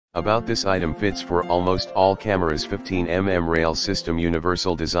About this item fits for almost all cameras. 15mm rail system,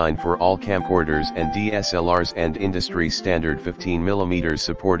 universal design for all camcorders and DSLRs, and industry standard 15mm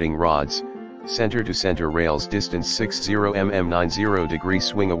supporting rods, center to center rails, distance 60mm, 90-degree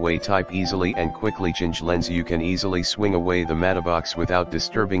swing away type, easily and quickly change lens. You can easily swing away the matterbox without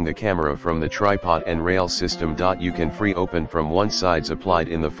disturbing the camera from the tripod and rail system. You can free open from one sides applied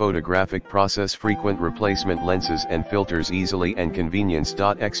in the photographic process. Frequent replacement lenses and filters, easily and convenience.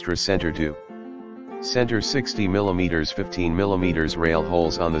 Extra center to center 60mm, 15mm rail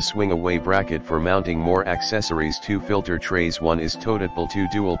holes on the swing away bracket for mounting. More accessories: 2 filter trays, one is toteable, 2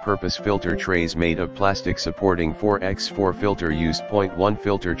 dual purpose filter trays made of plastic supporting 4x4 filter used. 1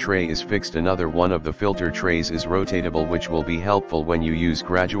 filter tray is fixed, another one of the filter trays is rotatable, which will be helpful when you use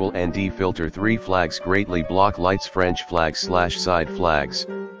gradual ND filter. 3 flags greatly block lights, French flags / side flags.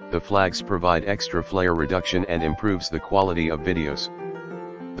 The flags provide extra flare reduction and improves the quality of videos.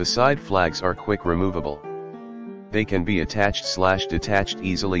 The side flags are quick removable. They can be attached / detached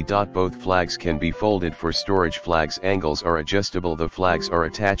easily. Both flags can be folded for storage. Flags angles are adjustable. The flags are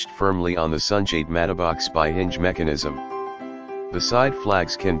attached firmly on the sunshade matterbox by hinge mechanism. The side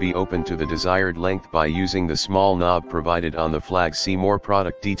flags can be opened to the desired length by using the small knob provided on the flag. See more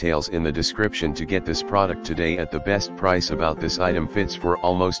product details in the description to get this product today at the best price. About this item fits for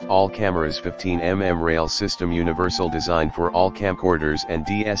almost all cameras. 15mm rail system, universal design for all camcorders and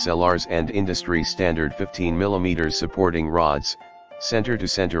DSLRs, and industry standard 15mm supporting rods, center to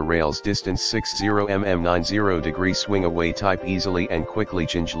center rails, distance 60mm, 90-degree swing away type, easily and quickly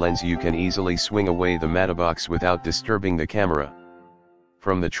change lens. You can easily swing away the matterbox without disturbing the camera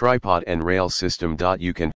from the tripod and rail system. You can